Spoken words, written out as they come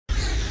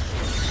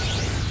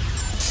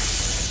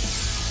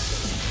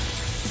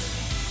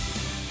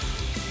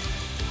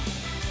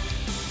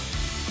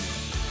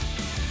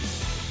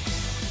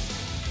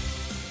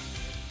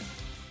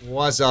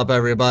What's up,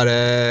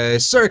 everybody?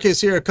 Circus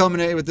here, coming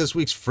at you with this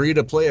week's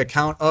free-to-play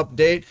account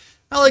update.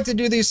 I like to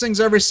do these things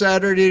every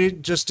Saturday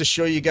just to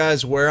show you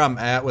guys where I'm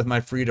at with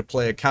my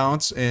free-to-play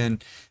accounts.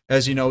 And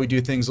as you know, we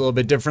do things a little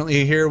bit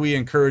differently here. We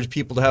encourage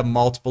people to have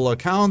multiple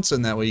accounts,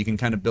 and that way you can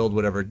kind of build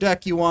whatever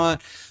deck you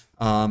want.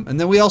 And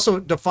then we also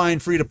define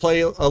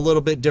free-to-play a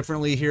little bit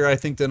differently here, I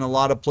think, than a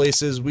lot of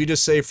places. We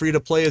just say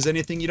free-to-play is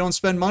anything you don't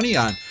spend money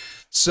on.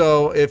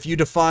 So if you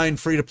define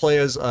free-to-play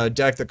as a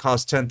deck that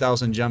costs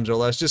 10,000 gems or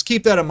less, just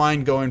keep that in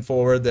mind going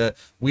forward, that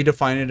we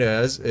define it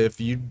as if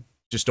you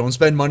just don't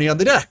spend money on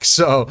the deck.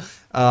 So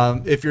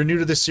if you're new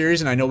to this series,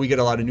 and I know we get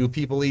a lot of new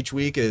people each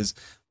week, is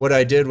what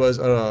I did was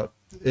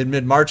in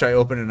mid-March I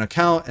opened an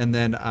account, and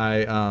then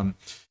I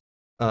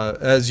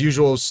as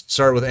usual,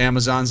 start with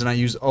Amazons, and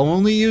I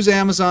only use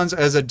Amazons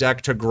as a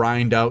deck to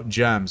grind out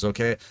gems,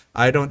 okay?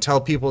 I don't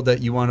tell people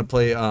that you want to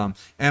play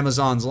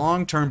Amazons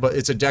long-term, but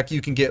it's a deck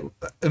you can get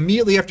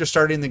immediately after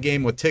starting the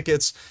game with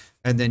tickets,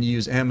 and then you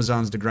use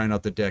Amazons to grind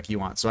out the deck you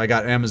want. So I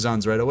got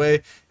Amazons right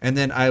away, and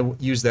then I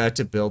use that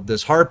to build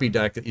this Harpy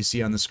deck that you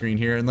see on the screen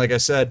here. And like I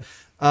said,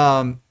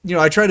 you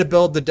know, I try to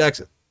build the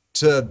decks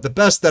to the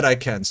best that I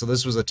can. So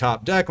this was a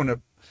top deck when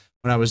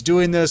I was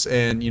doing this,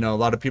 and you know, a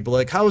lot of people are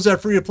like, how is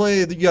that free to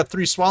play? You got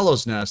 3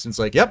 Swallows Nest. And it's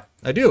like, yep,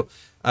 I do.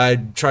 I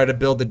try to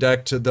build the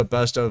deck to the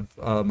best of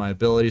my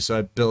ability. So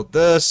I built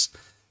this,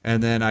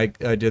 and then I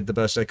did the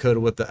best I could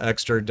with the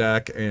extra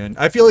deck, and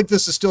I feel like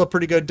this is still a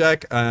pretty good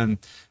deck, and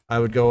I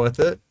would go with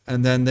it.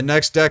 And then the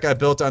next deck I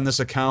built on this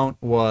account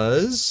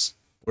was,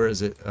 where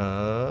is it?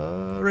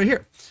 Right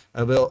here.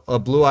 I built a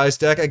Blue Eyes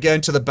deck,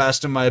 again, to the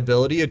best of my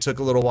ability. It took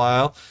a little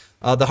while.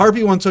 The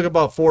Harpy one took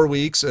about 4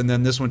 weeks, and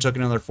then this one took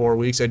another 4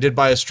 weeks. I did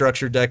buy a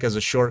structured deck as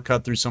a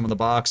shortcut through some of the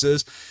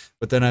boxes,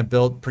 but then I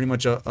built pretty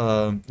much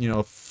a you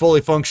know,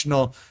 fully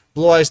functional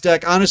Blue Eyes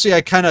deck. Honestly,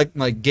 I kind of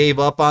like gave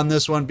up on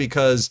this one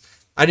because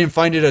I didn't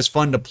find it as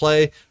fun to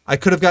play. I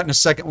could have gotten a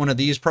second one of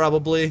these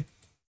probably,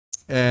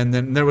 and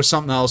then there was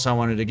something else I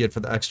wanted to get for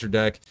the extra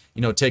deck.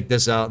 You know, take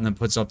this out and then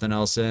put something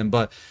else in,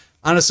 but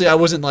honestly, I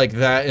wasn't like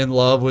that in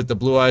love with the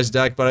Blue Eyes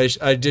deck, but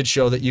I did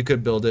show that you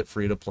could build it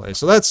free to play.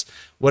 So that's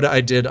what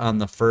I did on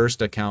the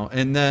first account.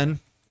 And then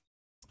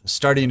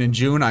starting in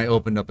June, I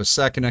opened up a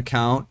second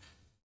account.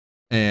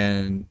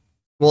 And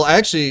well,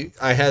 actually,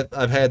 I've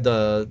had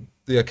the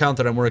account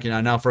that I'm working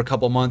on now for a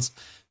couple months.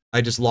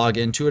 I just log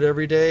into it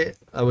every day.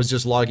 I was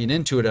just logging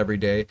into it every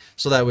day,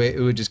 so that way it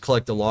would just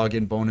collect the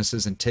login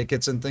bonuses and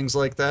tickets and things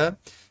like that.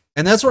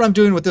 And that's what I'm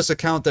doing with this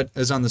account that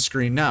is on the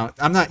screen now.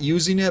 I'm not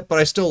using it, but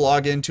I still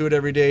log into it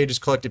every day,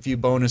 just collect a few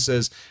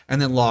bonuses, and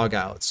then log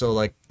out. So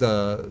like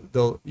the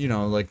you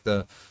know, like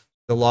the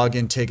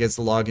login tickets,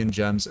 the login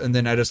gems, and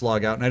then I just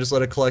log out and I just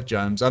let it collect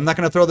gems. I'm not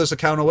going to throw this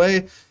account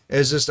away.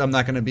 It's just I'm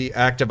not going to be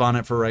active on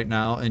it for right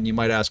now. And you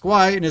might ask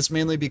why, and it's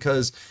mainly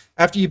because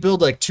after you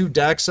build like 2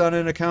 decks on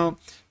an account,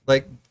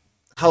 like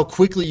how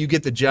quickly you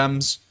get the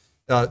gems,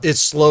 it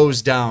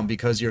slows down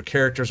because your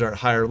characters are at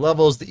higher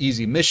levels. The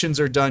easy missions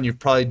are done. You've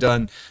probably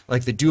done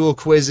like the duel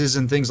quizzes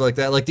and things like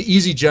that. Like the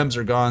easy gems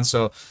are gone.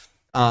 So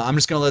I'm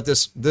just going to let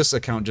this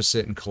account just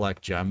sit and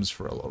collect gems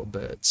for a little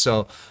bit.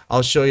 So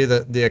I'll show you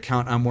the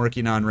account I'm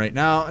working on right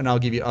now, and I'll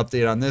give you an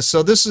update on this.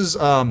 So this is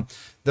the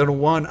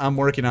one I'm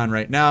working on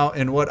right now.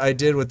 And what I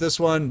did with this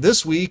one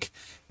this week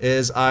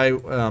is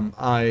I'm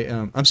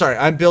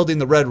building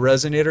the Red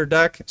Resonator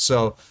deck.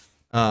 So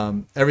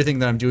everything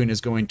that I'm doing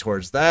is going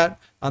towards that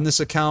on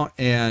this account.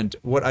 And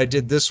what I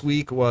did this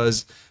week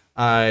was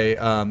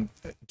I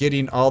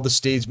getting all the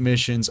stage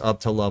missions up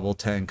to level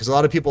 10, because a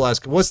lot of people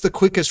ask, what's the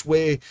quickest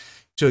way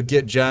to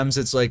get gems?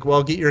 It's like,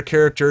 well, get your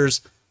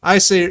characters, I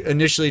say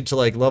initially to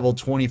like level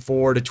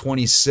 24 to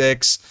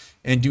 26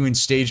 and doing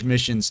stage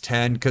missions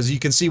 10, because you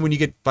can see when you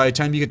get, by the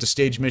time you get to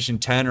stage mission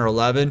 10 or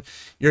 11,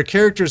 your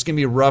character is going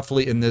to be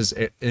roughly in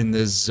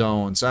this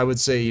zone. So I would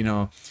say, you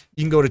know,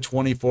 you can go to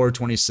 24,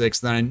 26,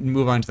 then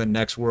move on to the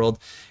next world.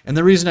 And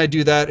the reason I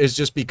do that is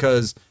just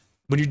because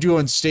when you're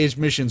doing stage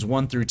missions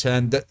 1 through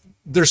 10, that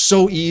they're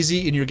so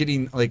easy, and you're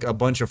getting like a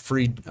bunch of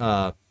free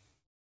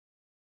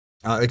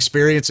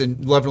experience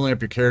and leveling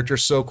up your character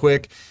so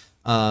quick.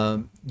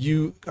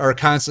 You are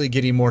constantly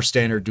getting more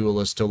standard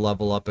duelists to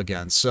level up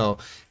against. So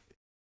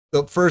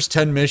the first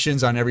 10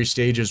 missions on every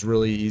stage is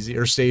really easy,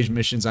 or stage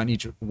missions on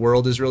each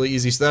world is really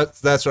easy. So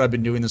that's what I've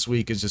been doing this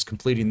week, is just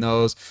completing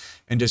those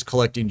and just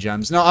collecting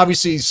gems. Now,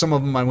 obviously, some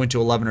of them I went to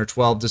 11 or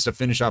 12 just to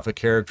finish off a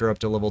character up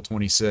to level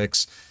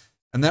 26.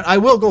 And then I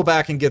will go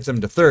back and get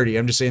them to 30.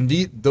 I'm just saying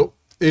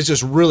it's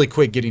just really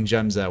quick getting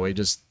gems that way,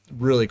 just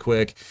really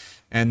quick.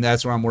 And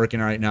that's where I'm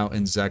working right now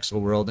in Zexal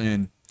World.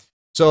 And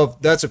so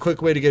if that's a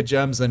quick way to get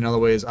gems, then another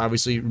way is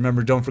obviously,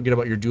 remember, don't forget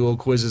about your dual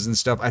quizzes and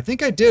stuff. I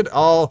think I did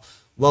all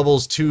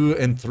levels 2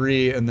 and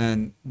 3, and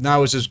then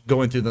now it's just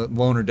going through the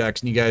loner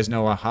decks, and you guys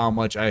know how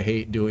much I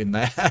hate doing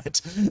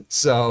that.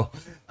 So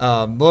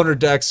loner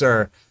decks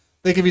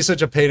they can be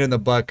such a pain in the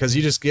butt, because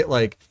you just get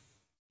like,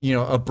 you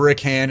know, a brick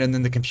hand, and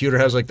then the computer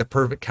has like the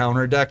perfect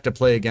counter deck to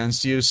play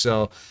against you.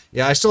 So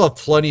yeah, I still have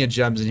plenty of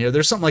gems in here.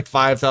 There's something like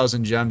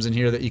 5,000 gems in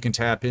here that you can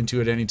tap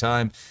into at any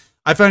time.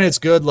 I find it's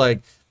good,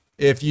 like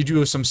if you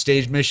do some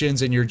stage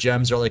missions and your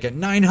gems are like at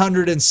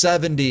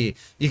 970,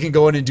 you can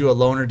go in and do a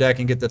loner deck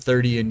and get the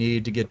 30 you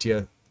need to get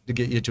you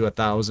to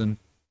 1,000.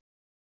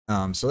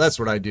 So that's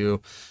what I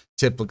do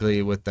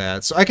typically with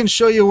that. So I can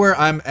show you where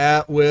I'm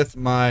at with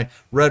my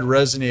red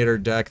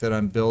resonator deck that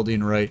I'm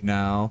building right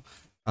now.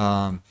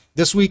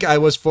 This week I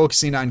was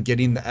focusing on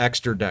getting the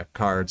extra deck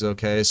cards,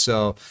 okay?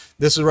 So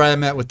this is where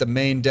I'm at with the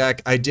main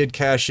deck. I did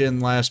cash in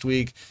last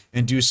week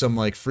and do some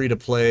like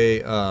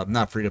free-to-play,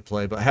 not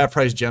free-to-play, but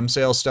half-price gem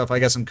sale stuff. I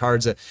got some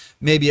cards that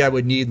maybe I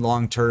would need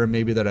long-term,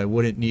 maybe that I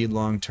wouldn't need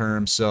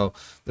long-term. So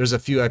there's a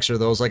few extra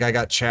of those. Like I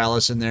got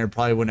Chalice in there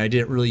probably when I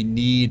didn't really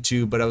need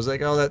to, but I was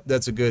like, oh,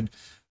 that's a good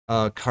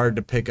card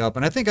to pick up.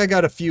 And I think I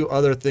got a few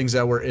other things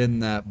that were in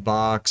that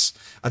box.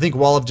 I think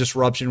Wall of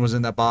Disruption was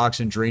in that box,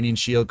 and Draining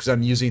Shield, because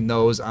I'm using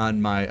those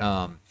on my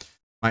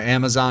my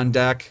Amazon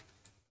deck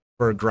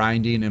for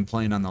grinding and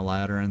playing on the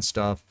ladder and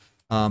stuff.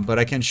 But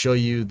I can show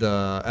you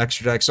the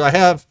extra deck. So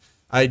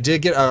I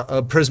did get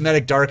a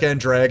Prismatic Dark End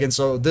Dragon.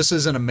 So this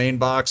isn't a main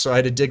box, so I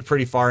had to dig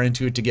pretty far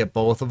into it to get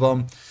both of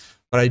them.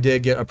 But I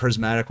did get a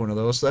prismatic one of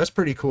those, so that's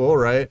pretty cool,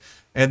 right?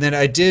 And then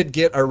I did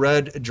get a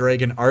red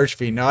dragon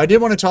Archfiend. Now, I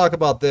did want to talk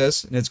about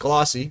this, and it's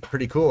glossy,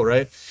 pretty cool,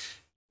 right?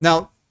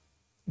 Now,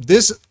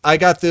 I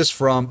got this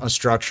from a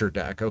structure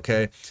deck,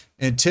 okay?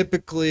 And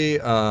typically,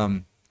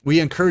 we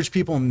encourage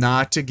people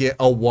not to get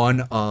a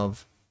one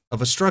of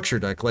a structure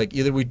deck. Like,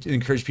 either we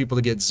encourage people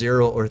to get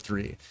 0 or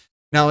 3.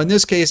 Now, in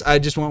this case, I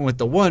just went with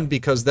the 1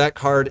 because that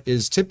card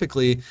is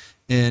typically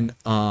in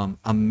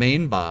a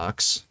main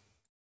box.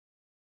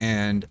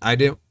 And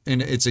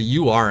it's a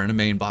UR in a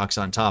main box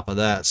on top of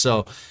that.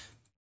 So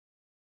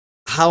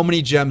how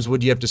many gems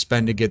would you have to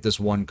spend to get this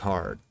one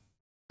card?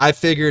 I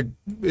figured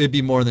it'd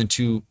be more than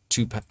 10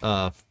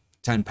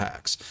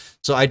 packs.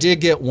 So I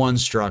did get one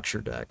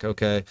structure deck,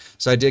 okay?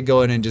 So I did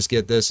go in and just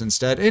get this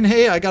instead. And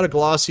hey, I got a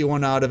glossy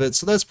one out of it,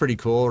 so that's pretty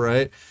cool,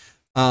 right?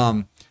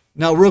 Now,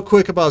 real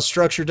quick about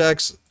structure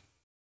decks.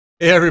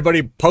 Hey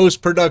everybody,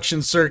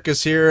 post-production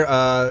circus here.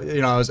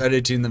 You know, I was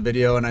editing the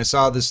video and I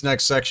saw this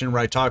next section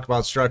where I talk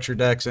about structure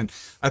decks, and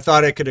I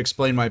thought I could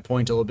explain my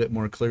point a little bit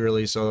more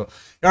clearly. So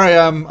here I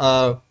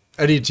am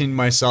editing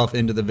myself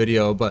into the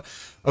video. But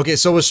okay,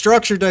 so with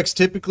structure decks,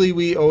 typically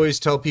we always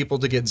tell people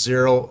to get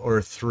 0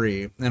 or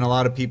 3. And a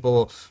lot of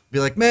people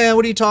be like, man,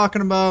 what are you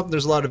talking about?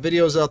 There's a lot of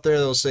videos out there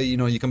that'll say, you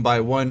know, you can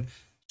buy one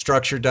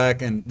structure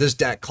deck and this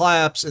deck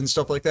claps and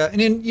stuff like that. And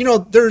then, you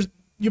know,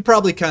 you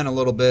probably can a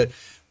little bit.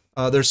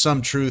 There's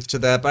some truth to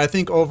that, but I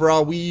think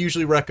overall we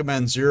usually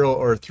recommend 0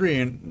 or 3,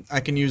 and I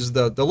can use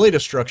the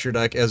latest structure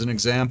deck as an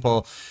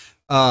example.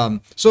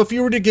 So if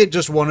you were to get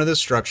just one of this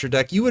structure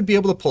deck, you would be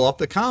able to pull off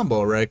the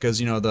combo, right?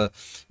 Because you know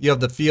you have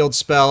the field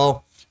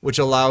spell, which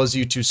allows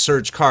you to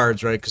search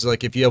cards, right? Because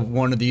like if you have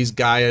one of these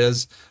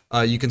Gaias,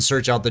 you can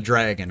search out the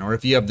dragon, or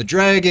if you have the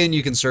dragon,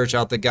 you can search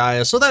out the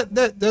Gaia. So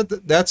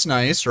that's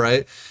nice,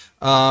 right?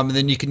 And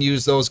then you can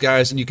use those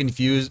guys, and you can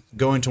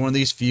go into one of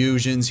these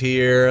fusions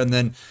here, and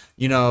then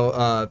you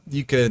know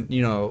you can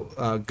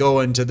go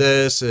into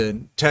this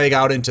and tag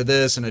out into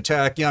this and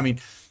attack. Yeah, I mean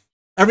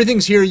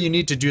everything's here. You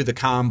need to do the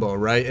combo,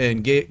 right?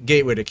 And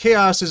Gateway to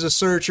Chaos is a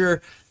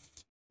searcher,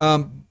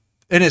 and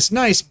it's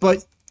nice,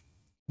 but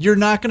you're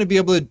not going to be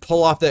able to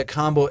pull off that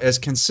combo as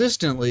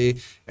consistently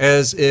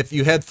as if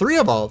you had 3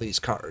 of all these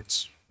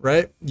cards,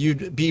 right?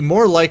 You'd be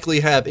more likely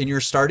to have in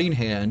your starting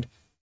hand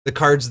the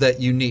cards that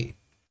you need.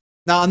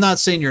 Now, I'm not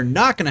saying you're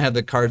not going to have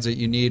the cards that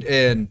you need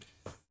and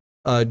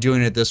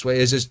doing it this way.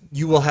 It's just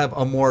you will have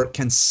a more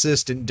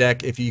consistent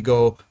deck if you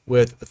go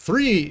with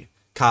 3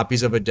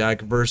 copies of a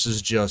deck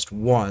versus just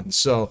 1.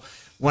 So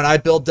when I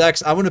build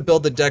decks, I want to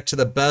build the deck to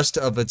the best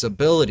of its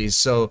abilities.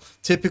 So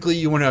typically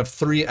you want to have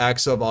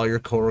 3x of all your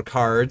core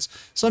cards.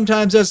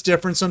 Sometimes that's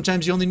different.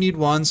 Sometimes you only need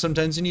 1.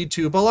 Sometimes you need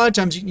 2. But a lot of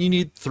times you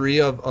need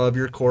 3 of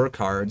your core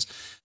cards.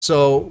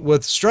 So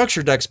with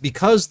structure decks,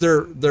 because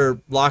they're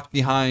locked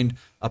behind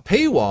a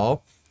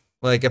paywall,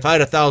 like if I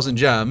had 1,000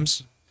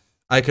 gems,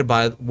 I could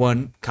buy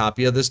 1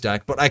 copy of this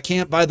deck, but I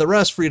can't buy the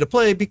rest free to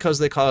play because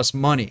they cost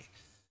money.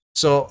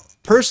 So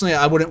personally,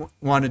 I wouldn't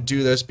want to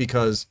do this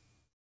because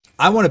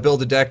I want to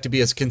build a deck to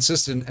be as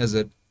consistent as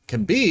it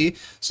can be,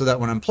 so that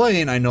when I'm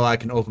playing, I know I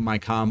can open my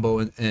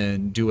combo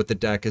and do what the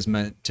deck is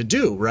meant to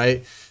do,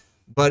 right?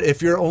 But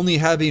if you're only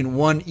having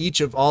 1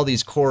 each of all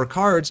these core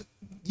cards,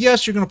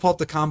 yes, you're going to pull up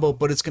the combo,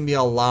 but it's going to be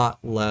a lot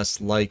less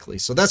likely.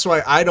 So that's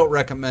why I don't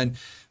recommend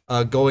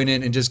going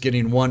in and just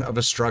getting 1 of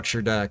a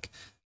structure deck,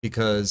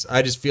 because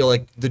I just feel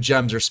like the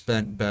gems are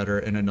spent better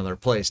in another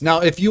place. Now,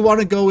 if you want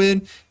to go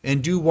in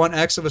and do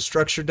 1x of a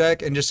structure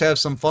deck and just have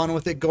some fun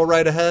with it, go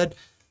right ahead.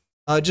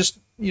 Just,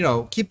 you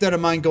know, keep that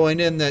in mind going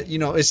in, that, you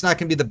know, it's not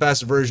going to be the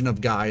best version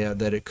of Gaia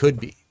that it could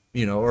be,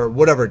 you know, or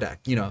whatever deck,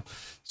 you know.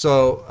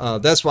 So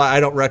that's why I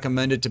don't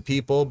recommend it to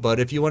people. But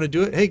if you want to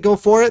do it, hey, go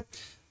for it.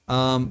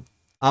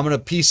 I'm going to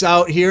peace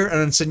out here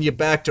and send you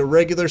back to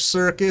regular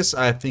circus.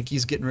 I think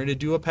he's getting ready to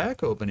do a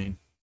pack opening.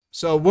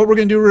 So what we're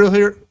going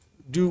to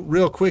do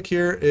real quick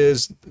here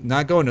is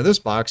not go into this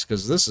box,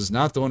 because this is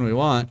not the one we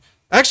want.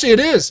 Actually, it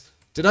is.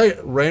 Did I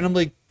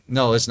randomly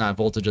No, it's not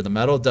Voltage of the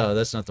Metal. Duh,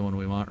 that's not the one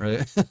we want,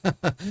 right?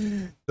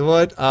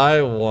 What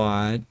I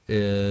want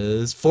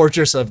is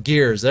Fortress of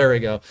Gears. There we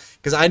go.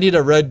 Because I need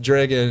a red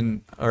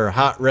dragon or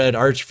hot red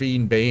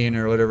Archfiend Bane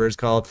or whatever it's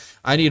called.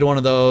 I need one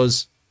of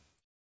those.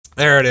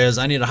 There it is.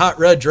 I need a hot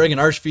red dragon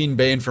Archfiend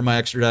Bane for my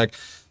extra deck.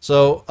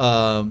 So,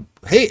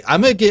 hey,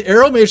 I'm going to get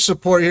Arrow Mage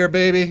support here,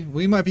 baby.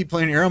 We might be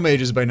playing Arrow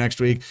Mages by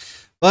next week.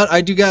 But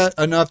I do got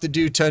enough to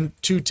do 2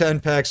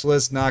 10-packs.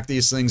 Let's knock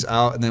these things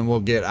out, and then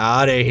we'll get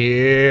out of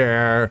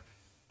here.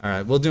 All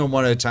right, we'll do them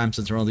one at a time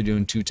since we're only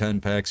doing 2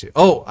 10-packs here.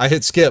 Oh, I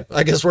hit skip.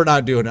 I guess we're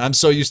not doing it. I'm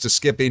so used to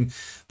skipping.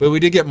 But we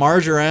did get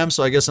Marjoram,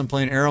 so I guess I'm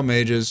playing Arrow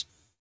Mages.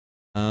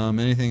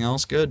 Anything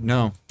else good?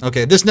 No.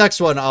 Okay, this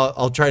next one,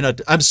 I'll try not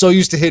to. I'm so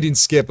used to hitting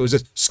skip. It was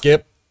just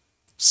skip,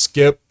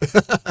 skip.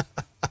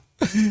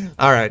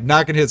 All right,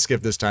 not going to hit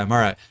skip this time. All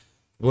right,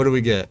 what do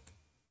we get?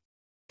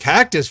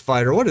 Cactus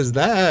Fighter. What is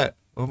that?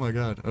 Oh my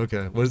god.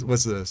 Okay.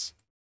 What's this?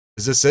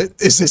 Is this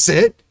it? Is this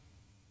it?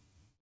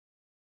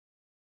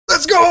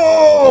 Let's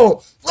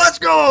go! Let's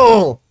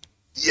go!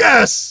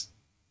 Yes!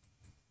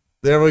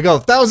 There we go.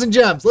 1,000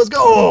 gems. Let's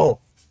go!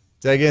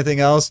 Did I get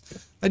anything else?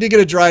 I did get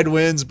a Dried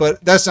Winds, but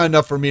that's not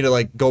enough for me to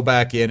like go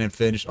back in and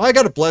finish. Oh, I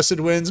got a Blessed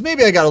Winds.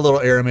 Maybe I got a little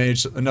Arrow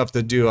Mage, enough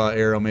to do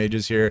Arrow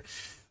Mages here.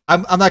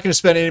 I'm not going to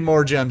spend any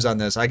more gems on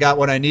this. I got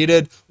what I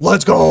needed.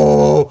 Let's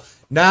go!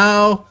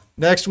 Now...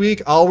 Next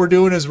week, all we're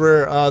doing is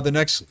the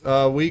next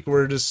week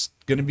we're just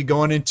going to be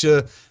going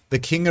into the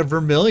King of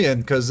Vermilion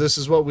because this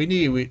is what we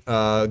need. We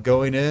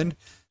going in.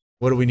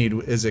 What do we need?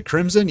 Is it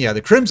Crimson? Yeah,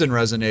 the Crimson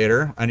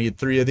Resonator. I need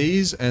 3 of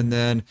these, and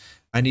then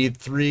I need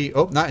 3.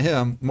 Oh, not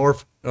him. More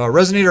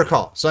Resonator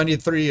Call. So I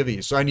need 3 of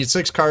these. So I need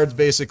 6 cards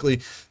basically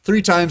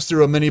 3 times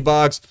through a mini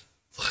box.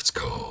 Let's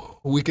go.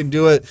 We can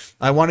do it.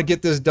 I want to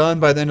get this done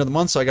by the end of the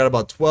month, so I got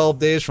about 12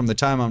 days from the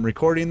time I'm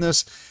recording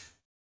this.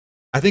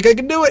 I think I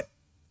can do it.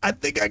 I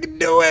think I can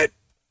do it.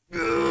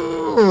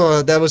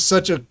 Ugh, that was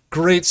such a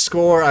great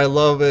score. I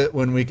love it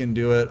when we can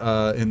do it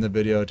in the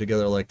video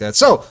together like that.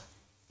 So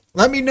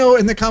let me know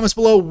in the comments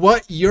below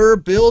what you're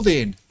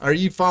building. Are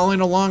you following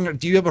along?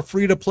 Do you have a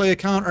free-to-play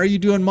account? Are you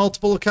doing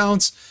multiple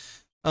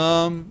accounts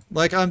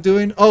like I'm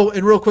doing? Oh,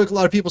 and real quick, a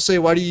lot of people say,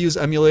 why do you use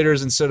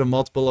emulators instead of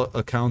multiple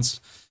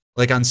accounts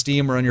like on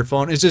Steam or on your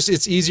phone? It's just,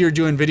 it's easier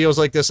doing videos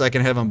like this. I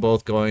can have them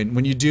both going.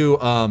 When you do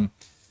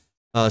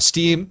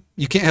Steam,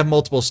 you can't have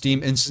multiple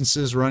Steam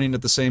instances running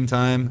at the same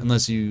time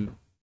unless you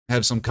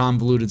have some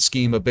convoluted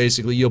scheme, but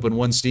basically you open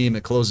one Steam,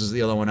 it closes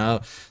the other one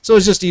out. So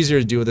it's just easier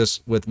to do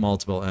this with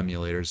multiple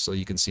emulators so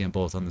you can see them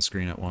both on the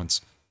screen at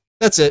once.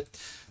 That's it.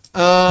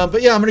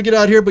 But yeah, I'm going to get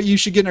out here, but you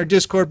should get in our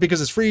Discord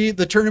because it's free.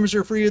 The tournaments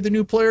are free. The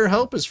new player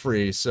help is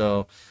free.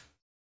 So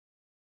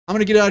I'm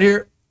going to get out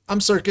here.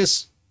 I'm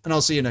Circus, and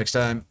I'll see you next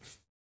time.